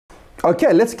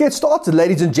Okay, let's get started,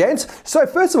 ladies and gents. So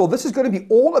first of all, this is going to be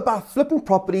all about flipping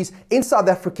properties in South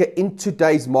Africa in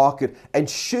today's market. And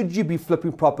should you be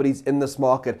flipping properties in this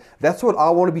market? That's what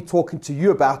I want to be talking to you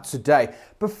about today.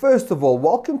 But first of all,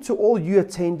 welcome to all you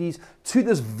attendees to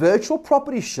this virtual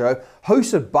property show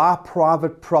hosted by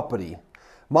Private Property.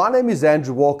 My name is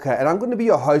Andrew Walker and I'm going to be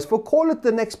your host for call it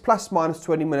the next plus minus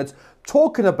 20 minutes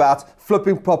talking about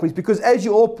flipping properties, because as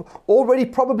you all already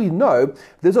probably know,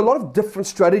 there's a lot of different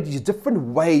strategies, different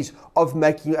ways of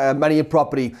making money in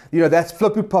property. You know, that's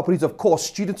flipping properties, of course,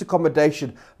 student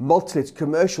accommodation, multi-lets,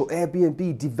 commercial,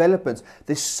 Airbnb, developments.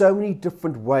 There's so many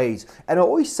different ways. And I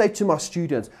always say to my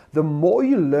students, the more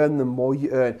you learn, the more you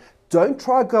earn. Don't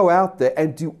try to go out there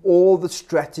and do all the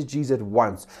strategies at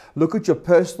once. Look at your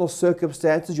personal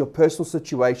circumstances, your personal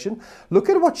situation. Look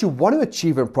at what you want to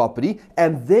achieve in property,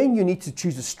 and then you need to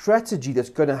choose a strategy that's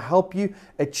going to help you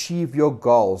achieve your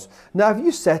goals. Now, if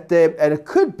you sat there, and it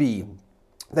could be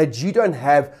that you don't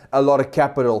have a lot of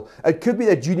capital. It could be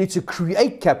that you need to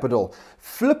create capital.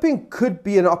 Flipping could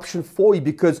be an option for you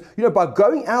because, you know, by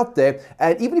going out there,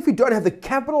 and even if you don't have the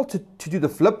capital to do the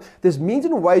flip, there's means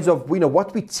and ways of, you know,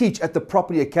 what we teach at the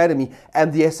Property Academy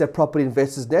and the SA Property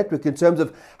Investors Network in terms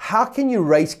of how can you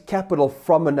raise capital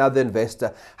from another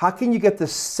investor? How can you get the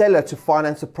seller to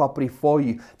finance a property for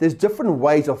you? There's different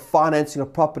ways of financing a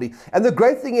property. And the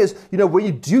great thing is, you know, when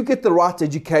you do get the right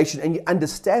education and you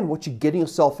understand what you're getting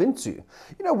yourself into,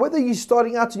 you know, whether you're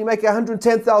starting out and you make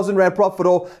 110,000 Rand profit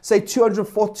or say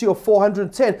 240 or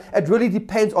 410, it really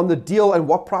depends on the deal and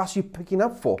what price you're picking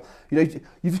up for. You know,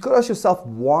 you've got to ask yourself,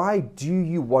 why do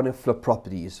you want to flip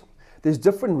properties? There's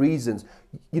different reasons.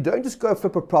 You don't just go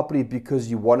flip a property because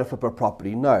you want to flip a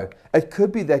property. No, it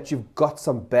could be that you've got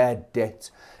some bad debt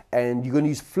and you're going to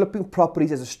use flipping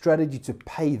properties as a strategy to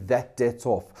pay that debt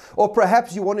off. Or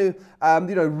perhaps you want to,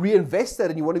 you know, reinvest that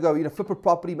and you want to go, you know, flip a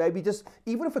property, maybe just,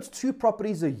 even if it's 2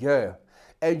 properties a year,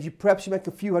 and perhaps you make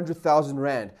a few 100,000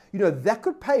 Rand, you know, that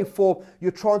could pay for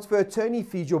your transfer attorney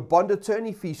fees, your bond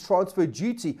attorney fees, transfer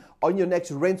duty on your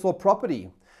next rental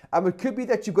property. It could be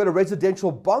that you've got a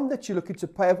residential bond that you're looking to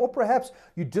pay off, or perhaps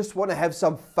you just want to have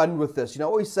some fun with this. You know, I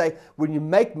always say when you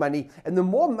make money, and the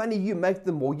more money you make,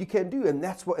 the more you can do, and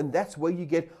that's where you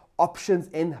get options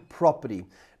in property.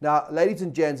 Now, ladies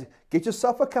and gents, get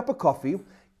yourself a cup of coffee,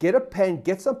 get a pen,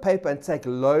 get some paper, and take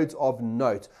loads of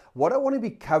notes. What I want to be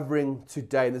covering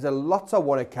today, and there's a lot I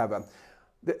want to cover.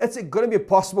 It's going to be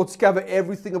impossible to cover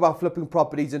everything about flipping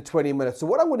properties in 20 minutes. So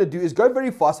what I'm going to do is go very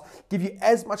fast, give you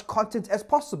as much content as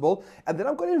possible, and then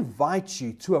I'm going to invite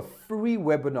you to a free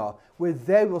webinar where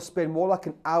they will spend more like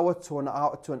an hour to an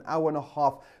hour and a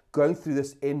half going through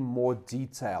this in more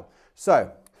detail.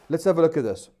 So let's have a look at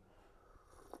this.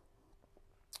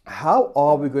 How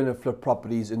are we going to flip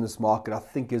properties in this market, I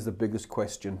think, is the biggest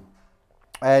question.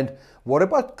 And what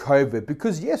about COVID?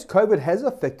 Because yes, COVID has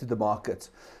affected the market.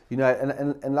 You know,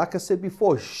 and like I said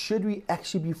before, should we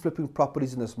actually be flipping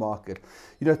properties in this market?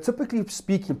 You know, typically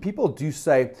speaking, people do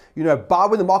say, you know, buy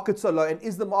when the markets are low. And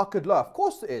is the market low? Of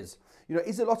course there is. You know,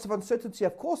 is there lots of uncertainty?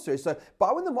 Of course there is. So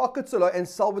buy when the markets are low and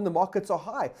sell when the markets are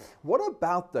high. What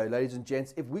about, though, ladies and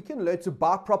gents, if we can learn to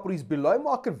buy properties below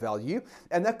market value,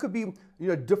 and that could be, you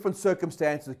know, different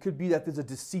circumstances. It could be that there's a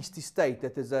deceased estate,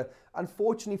 that there's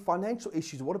unfortunately financial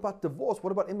issues. What about divorce?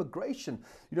 What about immigration?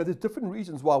 You know, there's different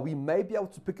reasons why we may be able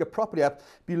to pick a property up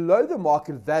below the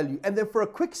market value, and then for a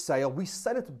quick sale, we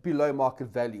sell it below market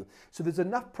value. So there's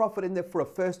enough profit in there for a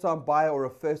first-time buyer or a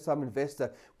first-time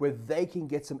investor where they can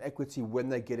get some equity when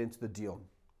they get into the deal.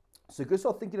 So go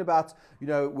start thinking about, you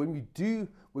know, when we do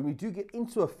get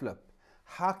into a flip,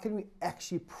 how can we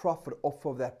actually profit off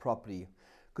of that property?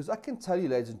 Because I can tell you,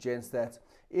 ladies and gents, that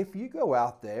if you go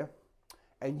out there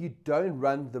and you don't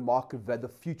run the market value, the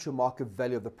future market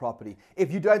value of the property,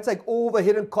 if you don't take all the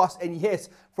hidden costs, and yes,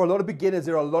 for a lot of beginners,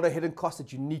 there are a lot of hidden costs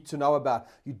that you need to know about.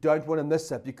 You don't want to miss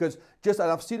that, because and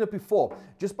I've seen it before,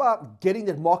 just by getting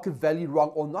that market value wrong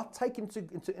or not taking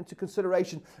into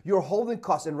consideration your holding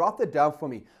costs, and write that down for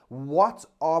me. What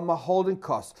are my holding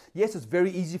costs? Yes, it's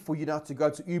very easy for you now to go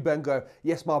to Uber and go,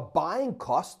 yes, my buying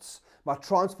costs, my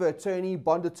transfer attorney,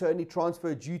 bond attorney,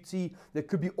 transfer duty, there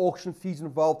could be auction fees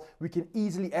involved. We can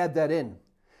easily add that in.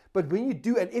 But when you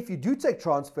do, and if you do take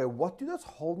transfer, what do those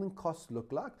holding costs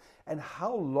look like? And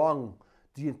how long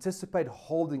do you anticipate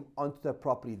holding onto that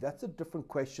property? That's a different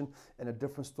question and a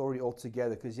different story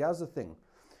altogether. Because here's the thing.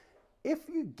 If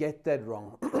you get that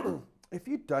wrong, if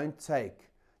you don't take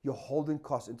your holding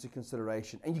costs into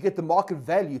consideration and you get the market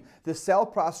value, the sale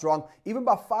price wrong, even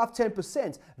by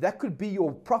 5-10%, that could be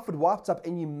your profit wiped up,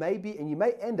 and you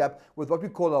may end up with what we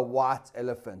call a white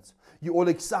elephant. You're all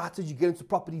excited, you get into a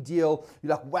property deal,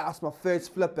 you're like, wow, it's my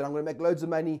first flip and I'm going to make loads of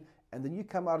money. And then you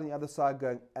come out on the other side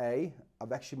going,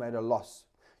 I've actually made a loss.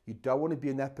 You don't want to be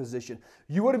in that position.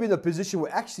 You want to be in the position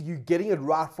where actually you're getting it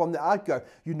right from the outgo.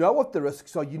 You know what the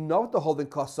risks are. You know what the holding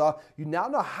costs are. You now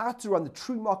know how to run the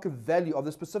true market value of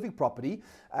the specific property.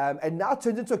 And now it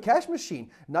turns into a cash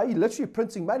machine. Now you're literally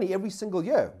printing money every single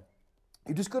year.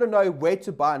 You just got to know where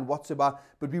to buy and what to buy,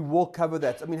 but we will cover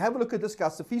that. I mean, have a look at this guy,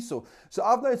 Sifiso. So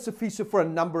I've known Sifiso for a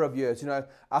number of years. You know,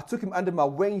 I took him under my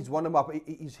wing. He's one of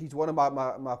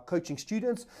my coaching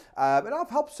students, and I've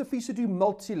helped Sifiso do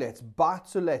multi-lets,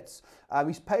 buy-to-lets.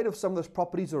 He's paid off some of those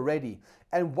properties already,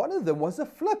 and one of them was a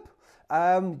flip.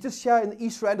 Just here in the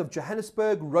East Rand of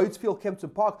Johannesburg, Rhodesfield, Kempton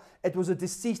Park, it was a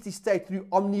deceased estate through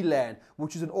Omniland,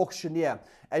 which is an auctioneer.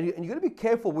 And you're going to be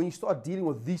careful when you start dealing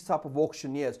with these type of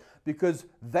auctioneers, because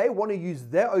they want to use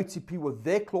their OTP with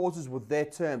their clauses, with their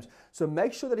terms. So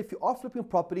make sure that if you are flipping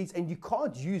properties and you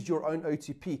can't use your own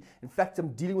OTP, in fact,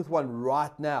 I'm dealing with one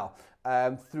right now.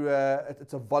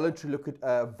 It's a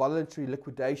voluntary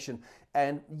liquidation.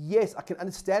 And yes, I can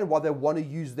understand why they want to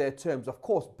use their terms, of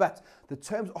course, but the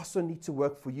terms also need to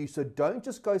work for you. So don't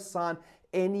just go sign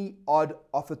any odd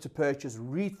offer to purchase.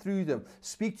 Read through them,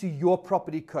 speak to your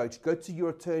property coach, go to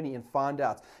your attorney and find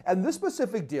out. And this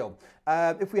specific deal,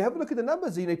 if we have a look at the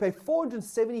numbers, you pay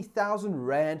 470,000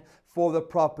 Rand for the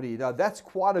property. Now that's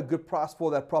quite a good price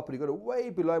for that property, got it way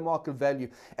below market value.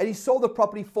 And he sold the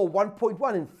property for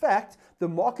 1.1. In fact, the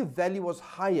market value was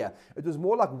higher. It was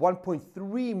more like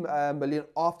 1.3 million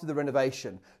after the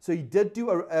renovation. So he did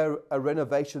do a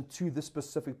renovation to this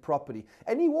specific property,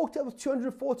 and he walked out with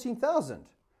 214,000.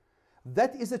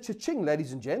 That is a cha-ching,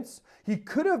 ladies and gents. He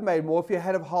could have made more if he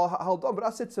had held on, but I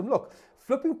said to him, look,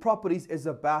 flipping properties is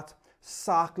about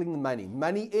cycling money.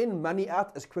 Money in, money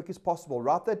out as quick as possible.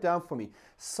 Write that down for me.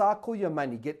 Cycle your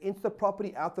money. Get into the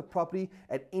property, out the property,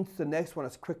 and into the next one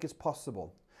as quick as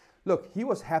possible. Look, he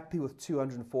was happy with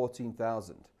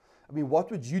 214,000. I mean, what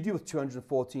would you do with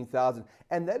 214,000?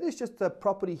 And that is just a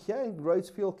property here in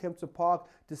Rhodesfield, Kempton Park.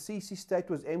 The CC estate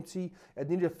was empty. It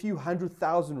needed a few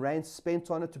 100,000 Rand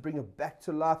spent on it to bring it back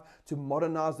to life, to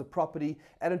modernize the property.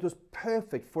 And it was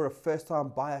perfect for a first-time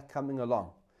buyer coming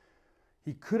along.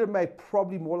 He could have made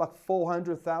probably more like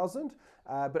 400,000,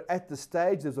 but at the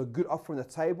stage, there's a good offer on the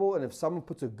table, and if someone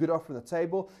puts a good offer on the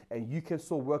table, and you can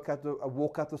still walk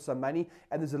out with some money,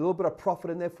 and there's a little bit of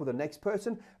profit in there for the next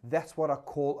person, that's what I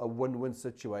call a win-win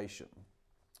situation.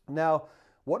 Now,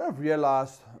 what I've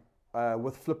realized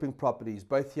with flipping properties,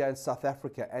 both here in South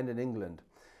Africa and in England,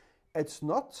 I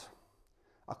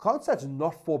can't say it's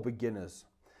not for beginners,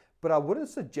 but I wouldn't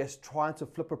suggest trying to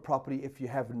flip a property if you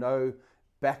have no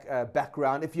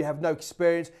background, if you have no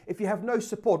experience, if you have no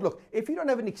support. Look, if you don't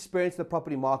have any experience in the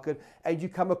property market and you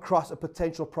come across a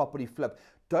potential property flip,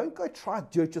 don't go try to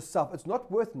do it yourself. It's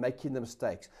not worth making the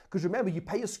mistakes. Because remember, you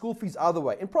pay your school fees either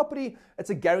way. In property,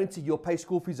 it's a guarantee you'll pay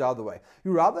school fees either way.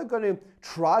 You're rather going to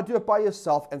try to do it by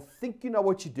yourself and think you know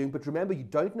what you're doing, but remember, you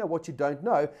don't know what you don't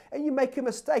know, and you make a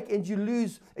mistake and you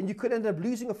lose, and you could end up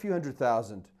losing a few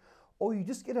 100,000. Or you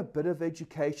just get a bit of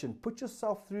education. Put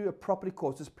yourself through a property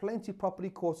course. There's plenty of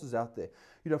property courses out there.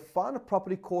 Find a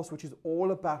property course which is all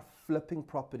about flipping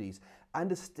properties.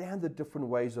 Understand the different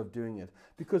ways of doing it.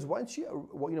 Because once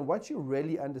you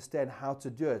really understand how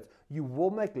to do it, you will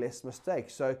make less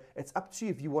mistakes. So it's up to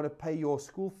you if you want to pay your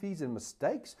school fees and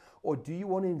mistakes, or do you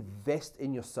want to invest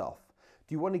in yourself?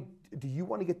 Do you want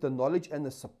to get the knowledge and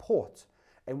the support?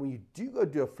 And when you do go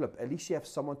do a flip, at least you have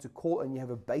someone to call and you have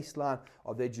a baseline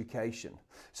of education.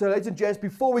 So ladies and gents,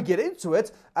 before we get into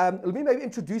it, let me maybe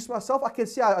introduce myself. I can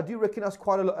see I do recognize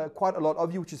quite a lot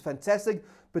of you, which is fantastic,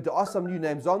 but there are some new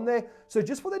names on there. So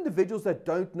just for the individuals that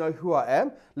don't know who I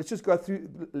am, let's just go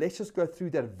through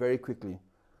that very quickly.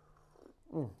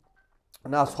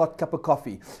 Nice hot cup of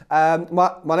coffee.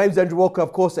 My name is Andrew Walker,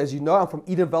 of course, as you know. I'm from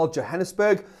Edenvale,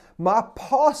 Johannesburg. My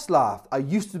past life, I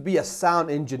used to be a sound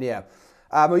engineer.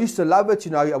 I used to love it.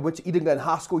 I went to Edenvale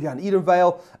High School here in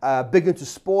Edenvale, big into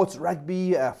sports,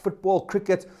 rugby, football,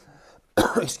 cricket,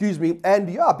 excuse me. And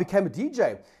yeah, I became a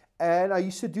DJ. And I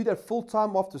used to do that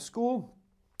full-time after school,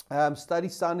 study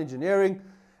sound engineering,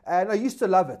 and I used to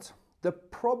love it. The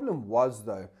problem was,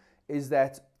 though, is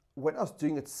that when I was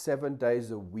doing it 7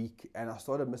 days a week and I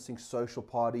started missing social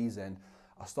parties and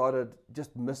I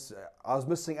was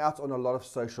missing out on a lot of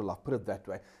social life, put it that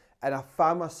way. and I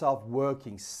found myself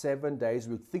working 7 days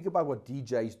a week. Think about what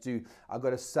DJs do. I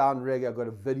got a sound rig, I got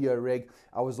a video rig.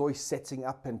 I was always setting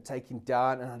up and taking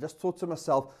down, and I just thought to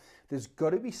myself, there's got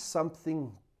to be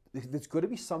something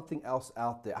else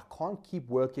out there. I can't keep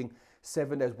working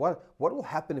 7 days. What will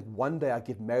happen if one day I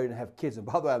get married and have kids? And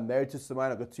by the way, I'm married to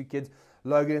Simone. I've got 2 kids,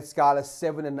 Logan and Skylar,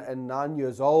 7 and 9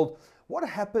 years old. What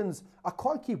happens? I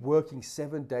can't keep working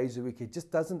 7 days a week. It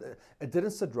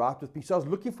didn't sit right with me. So I was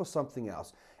looking for something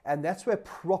else. And that's where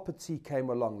property came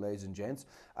along, ladies and gents.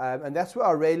 And that's where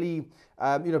I really,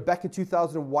 back in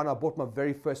 2001, I bought my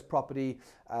very first property.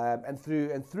 And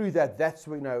through that, that's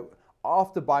when,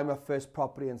 after buying my first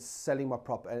property and selling my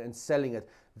property and selling it,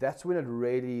 that's when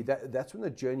that's when the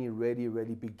journey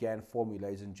really began for me,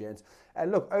 ladies and gents.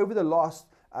 And look, over the last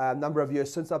number of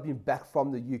years since I've been back from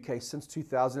the UK, since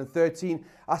 2013,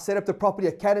 I set up the Property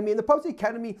Academy. And the Property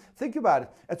Academy, think about it,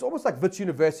 it's almost like Wits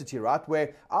University, right?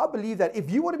 Where I believe that if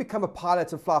you want to become a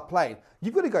pilot and fly a plane,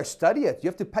 you've got to go study it. You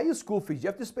have to pay your school fees. You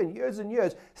have to spend years and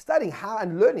years studying how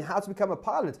and learning how to become a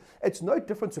pilot. It's no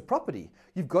different to property.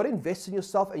 You've got to invest in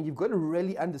yourself, and you've got to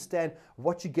really understand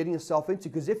what you're getting yourself into.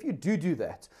 Because if you do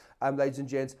that, ladies and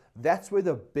gents, that's where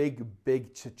the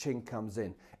big cha-ching comes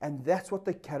in. And that's what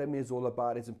the Academy is all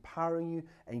about, is empowering you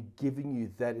and giving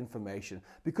you that information.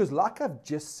 Because like I've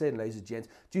just said, ladies and gents,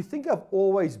 do you think I've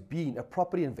always been a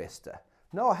property investor?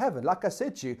 No, I haven't. Like I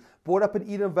said to you, brought up in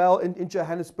Edenvale in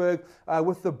Johannesburg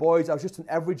with the boys. I was just an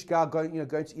average guy going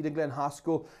to Eden Glen High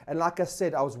School. And like I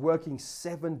said, I was working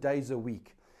 7 days a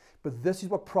week. But this is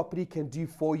what property can do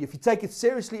for you. If you take it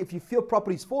seriously, if you feel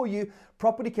property is for you,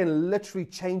 property can literally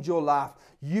change your life.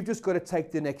 You've just got to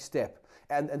take the next step.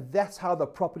 And that's how the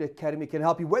Property Academy can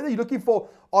help you. Whether you're looking for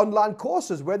online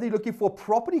courses, whether you're looking for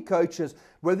property coaches,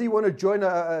 whether you want to join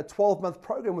a 12-month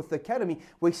program with the Academy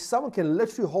where someone can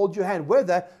literally hold your hand,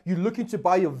 whether you're looking to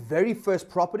buy your very first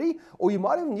property, or you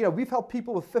might even, we've helped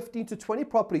people with 15 to 20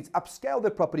 properties upscale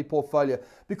their property portfolio.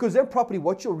 Because in property,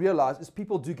 what you'll realize is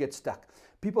people do get stuck.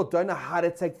 People don't know how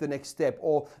to take the next step,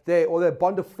 or their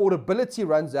bond affordability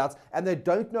runs out and they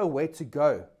don't know where to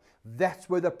go. That's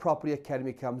where the Property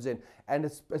Academy comes in. And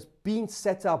it's being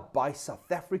set up by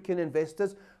South African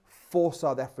investors for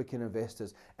South African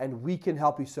investors. And we can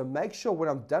help you. So make sure when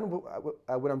I'm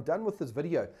done with this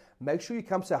video, make sure you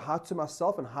come say hi to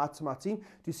myself and hi to my team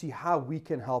to see how we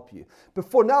can help you. But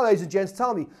for now, ladies and gents,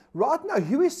 tell me, right now,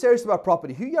 who is serious about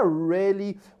property? Who here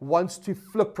really wants to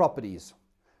flip properties?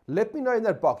 Let me know in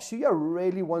that box who here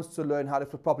really wants to learn how to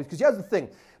flip properties. Because here's the thing,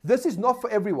 this is not for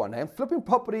everyone. And flipping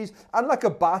properties, unlike a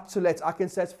buy to let, I can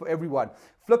say it's for everyone.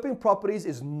 Flipping properties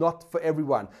is not for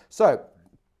everyone. So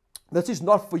this is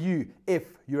not for you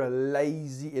if you're a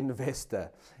lazy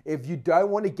investor. If you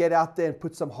don't want to get out there and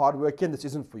put some hard work in, this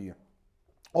isn't for you.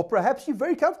 Or perhaps you're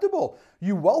very comfortable,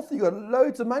 you're wealthy, you got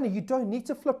loads of money, you don't need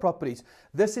to flip properties.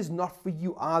 This is not for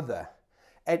you either.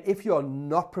 And if you're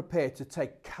not prepared to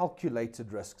take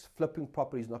calculated risks, flipping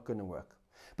property is not going to work.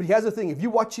 But here's the thing, if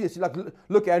you're watching this, you're like,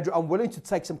 look, Andrew, I'm willing to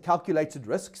take some calculated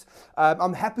risks.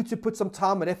 I'm happy to put some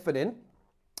time and effort in,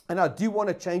 and I do want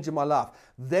to change in my life.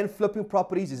 Then flipping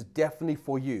properties is definitely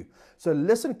for you. So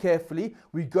listen carefully.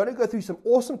 We're going to go through some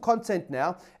awesome content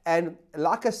now. And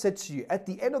like I said to you, at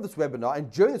the end of this webinar and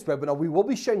during this webinar, we will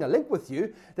be sharing a link with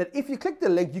you that if you click the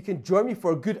link, you can join me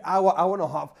for a good hour and a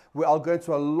half where I'll go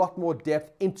into a lot more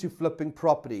depth into flipping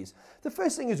properties. The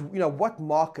first thing is, what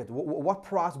market, what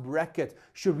price bracket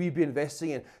should we be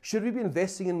investing in? Should we be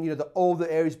investing in, the older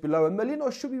areas below $1 million,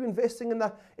 or should we be investing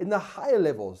in the higher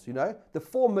levels, the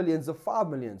 4 millions, the 5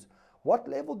 millions? What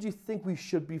level do you think we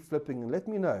should be flipping? And let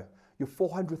me know. Your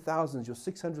 400,000s, your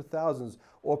 600,000s,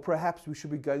 or perhaps we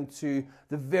should be going to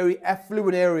the very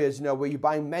affluent areas, where you're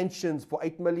buying mansions for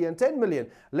 8 million, 10 million.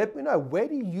 Let me know, where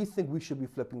do you think we should be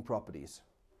flipping properties?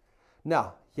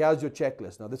 Now, here's your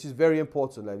checklist. Now, this is very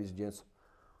important, ladies and gents.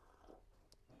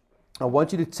 I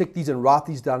want you to tick these and write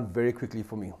these down very quickly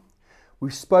for me.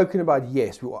 We've spoken about,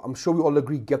 yes, I'm sure we all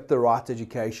agree, get the right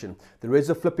education. There is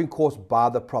a flipping course by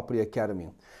the Property Academy.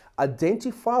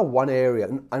 Identify one area,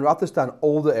 and write this down,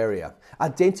 older area.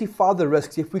 Identify the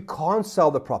risks. If we can't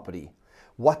sell the property,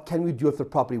 what can we do with the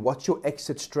property? What's your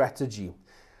exit strategy?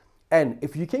 And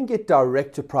if you can get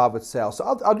direct to private sales, so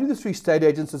I'll do this through estate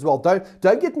agents as well.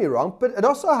 Don't get me wrong, but it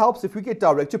also helps if we get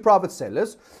direct to private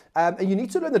sellers. And you need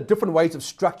to learn the different ways of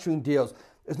structuring deals.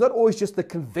 It's not always just the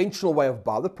conventional way of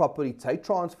buy the property, take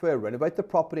transfer, renovate the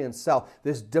property and sell.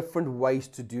 There's different ways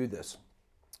to do this.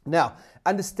 Now,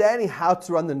 understanding how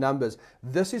to run the numbers.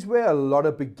 This is where a lot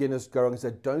of beginners go wrong, is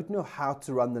they don't know how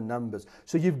to run the numbers.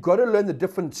 So you've got to learn the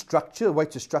different way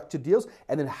to structure deals,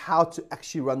 and then how to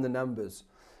actually run the numbers.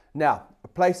 Now, a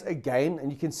place again,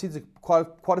 and you can see there's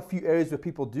quite a few areas where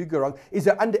people do go wrong, is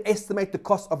they underestimate the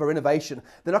cost of a renovation.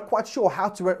 They're not quite sure how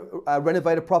to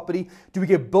renovate a property. Do we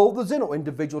get builders in or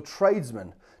individual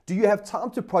tradesmen? Do you have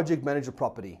time to project manage a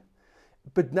property?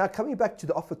 But now coming back to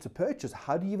the offer to purchase,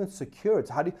 how do you even secure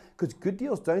it? Because good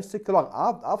deals don't stick along.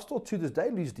 I've still to this day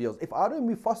lose deals. If I don't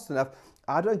move fast enough,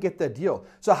 I don't get that deal.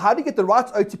 So how do you get the right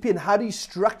OTP and how do you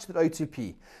structure the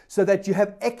OTP so that you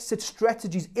have exit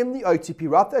strategies in the OTP?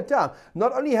 Write that down.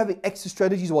 Not only having exit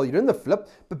strategies while you're in the flip,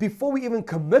 but before we even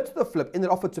commit to the flip in the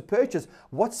offer to purchase,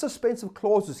 what suspensive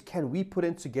clauses can we put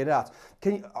in to get out?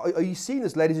 Are you seeing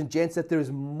this, ladies and gents, that there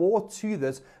is more to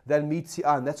this than meets the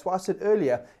eye? And that's why I said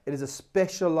earlier, it is a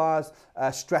specialized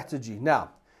strategy. Now,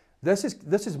 this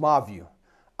is my view.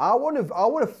 I want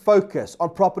to focus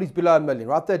on properties below $1 million.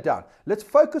 Write that down. Let's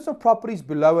focus on properties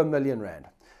below R1 million.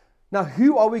 Now,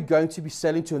 who are we going to be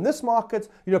selling to in this market?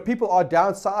 People are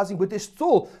downsizing, but there's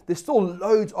still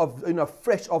loads of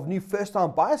new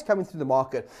first-time buyers coming through the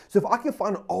market. So if I can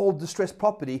find an old distressed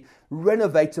property,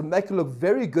 renovate to make it look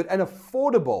very good and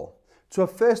affordable to a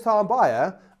first-time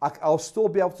buyer, I'll still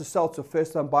be able to sell to a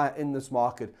first-time buyer in this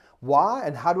market. Why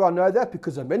and how do I know that?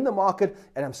 Because I'm in the market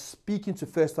and I'm speaking to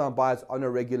first-time buyers on a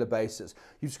regular basis.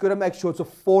 You've just got to make sure it's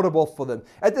affordable for them.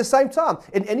 At the same time,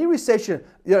 in any recession,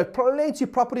 plenty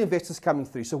of property investors coming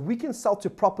through, so we can sell to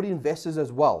property investors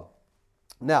as well.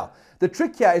 Now, the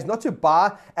trick here is not to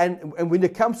buy and when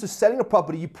it comes to selling a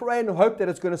property, you pray and hope that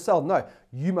it's going to sell. No,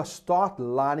 you must start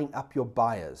lining up your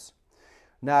buyers.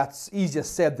 Now, it's easier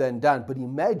said than done, but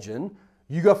imagine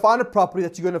you go find a property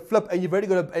that you're going to flip and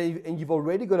you've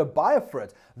already got a buyer for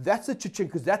it. That's a cha-ching,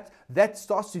 because that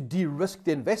starts to de-risk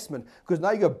the investment, because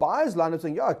now you got buyers lined up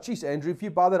saying, "Oh, geez, Andrew, if you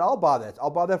buy that, I'll buy that.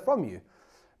 I'll buy that from you."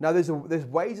 Now, there's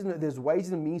ways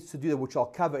and means to do that, which I'll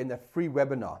cover in that free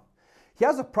webinar.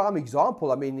 Here's a prime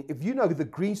example. I mean, if you know the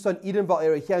Greenstone, Edenvale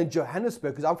area here in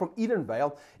Johannesburg, because I'm from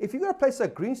Edenvale, if you go to a place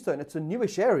like Greenstone, it's a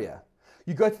newish area.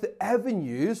 You go to the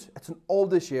avenues, it's an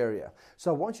oldish area.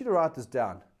 So I want you to write this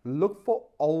down. Look for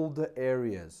older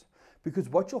areas, because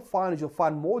what you'll find is you'll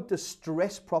find more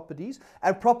distressed properties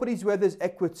and properties where there's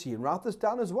equity. And write this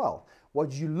down as well.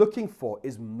 What you're looking for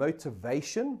is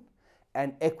motivation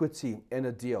and equity in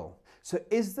a deal. So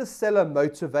is the seller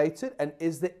motivated and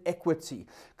is there equity?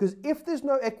 Because if there's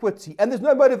no equity and there's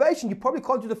no motivation, you probably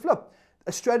can't do the flip.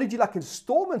 A strategy like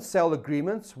installment sale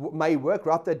agreements may work.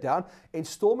 Write that down.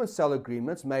 Installment sale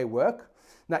agreements may work.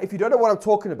 Now, if you don't know what I'm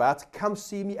talking about, come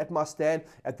see me at my stand,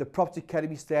 at the Property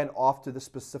Academy stand after the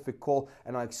specific call,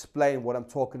 and I'll explain what I'm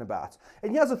talking about.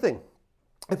 And here's the thing.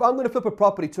 If I'm going to flip a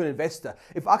property to an investor,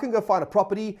 if I can go find a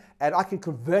property and I can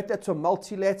convert that to a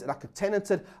multi-let and I could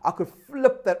tenant it, I could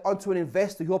flip that onto an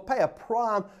investor who will pay a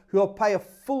prime, who will pay a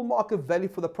full market value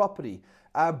for the property.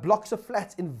 Blocks of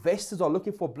flats, investors are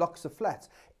looking for blocks of flats.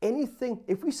 Anything,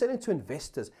 if we sell it to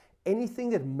investors, anything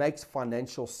that makes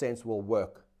financial sense will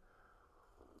work.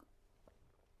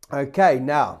 Okay,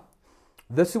 now,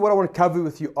 this is what I want to cover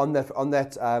with you on that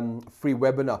free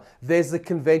webinar. There's the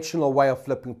conventional way of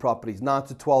flipping properties, 9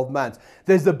 to 12 months.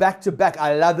 There's the back-to-back.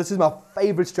 I love this. Is my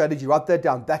favorite strategy. Write that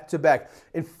down, back-to-back.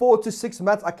 In 4 to 6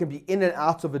 months, I can be in and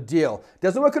out of a deal.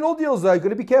 Doesn't work in all deals, though. You've got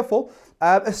to be careful.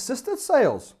 Assisted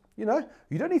sales. You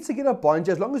don't need to get a bond.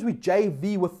 As long as we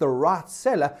JV with the right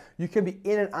seller, you can be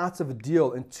in and out of a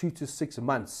deal in 2 to 6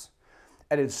 months.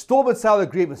 And installment sale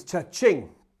agreements,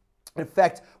 cha-ching. In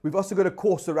fact, we've also got a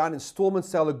course around installment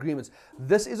sale agreements.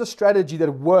 This is a strategy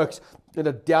that works in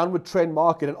a downward trend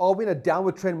market. And are we in a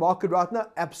downward trend market right now?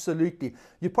 Absolutely.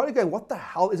 You're probably going, what the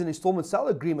hell is an installment sale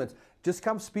agreement? Just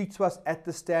come speak to us at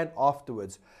the stand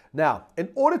afterwards. Now, in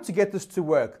order to get this to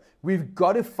work, we've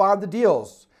got to find the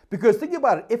deals. Because think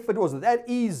about it, if it was that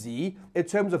easy in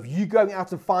terms of you going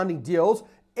out and finding deals,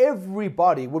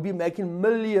 everybody would be making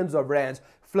millions of rands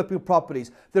flipping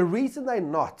properties. The reason they're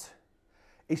not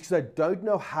is because I don't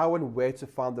know how and where to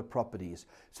find the properties.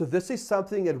 So this is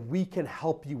something that we can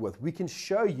help you with. We can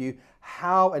show you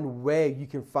how and where you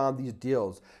can find these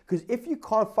deals. Because if you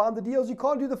can't find the deals, you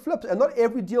can't do the flips. And not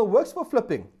every deal works for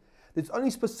flipping. There's only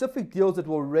specific deals that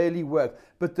will really work.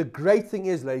 But the great thing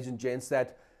is, ladies and gents,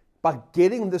 that by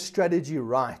getting the strategy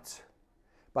right,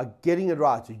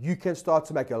 you can start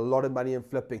to make a lot of money in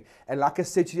flipping. And like I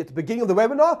said to you at the beginning of the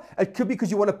webinar, it could be because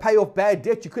you want to pay off bad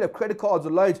debt. You could have credit cards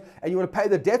or loans and you want to pay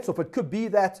the debts off. It could be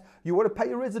that you want to pay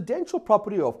your residential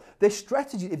property off. There's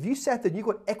strategies. If you sat there and you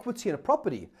got equity in a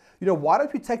property, why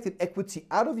don't you take that equity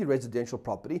out of your residential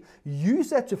property, use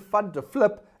that to fund the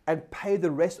flip, and pay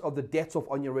the rest of the debts off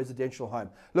on your residential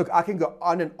home. Look, I can go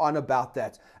on and on about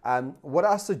that. What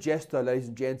I suggest, though, ladies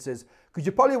and gents, is, because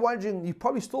you're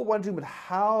probably still wondering, but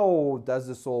how does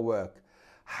this all work?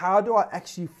 how do I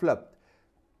actually flip?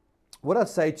 What I'd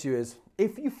say to you is,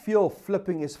 if you feel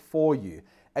flipping is for you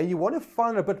and you want to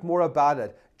find a bit more about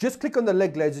it, just click on the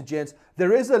link, ladies and gents.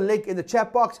 There is a link in the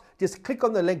chat box. Just click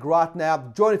on the link right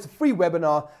now. Join. It's a free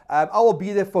webinar. I will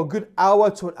be there for a good hour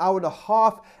to an hour and a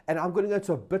half, and I'm going to go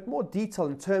into a bit more detail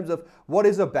in terms of what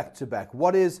is a back-to-back,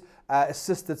 what is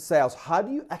assisted sales, how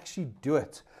do you actually do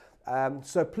it.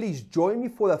 So please join me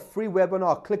for the free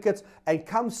webinar. Click it and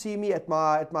come see me at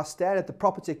my stand, at the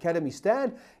Property Academy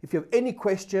stand. If you have any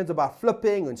questions about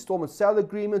flipping or installment sale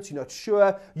agreements, you're not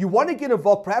sure, you want to get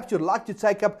involved, perhaps you'd like to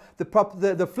take up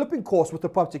the flipping course with the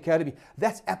Property Academy,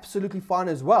 that's absolutely fine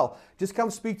as well. Just come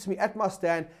speak to me at my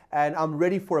stand, and I'm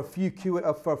ready for a few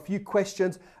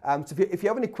questions. So if you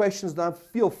have any questions now,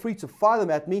 feel free to fire them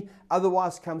at me.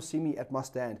 Otherwise, come see me at my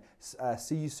stand.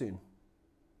 See you soon.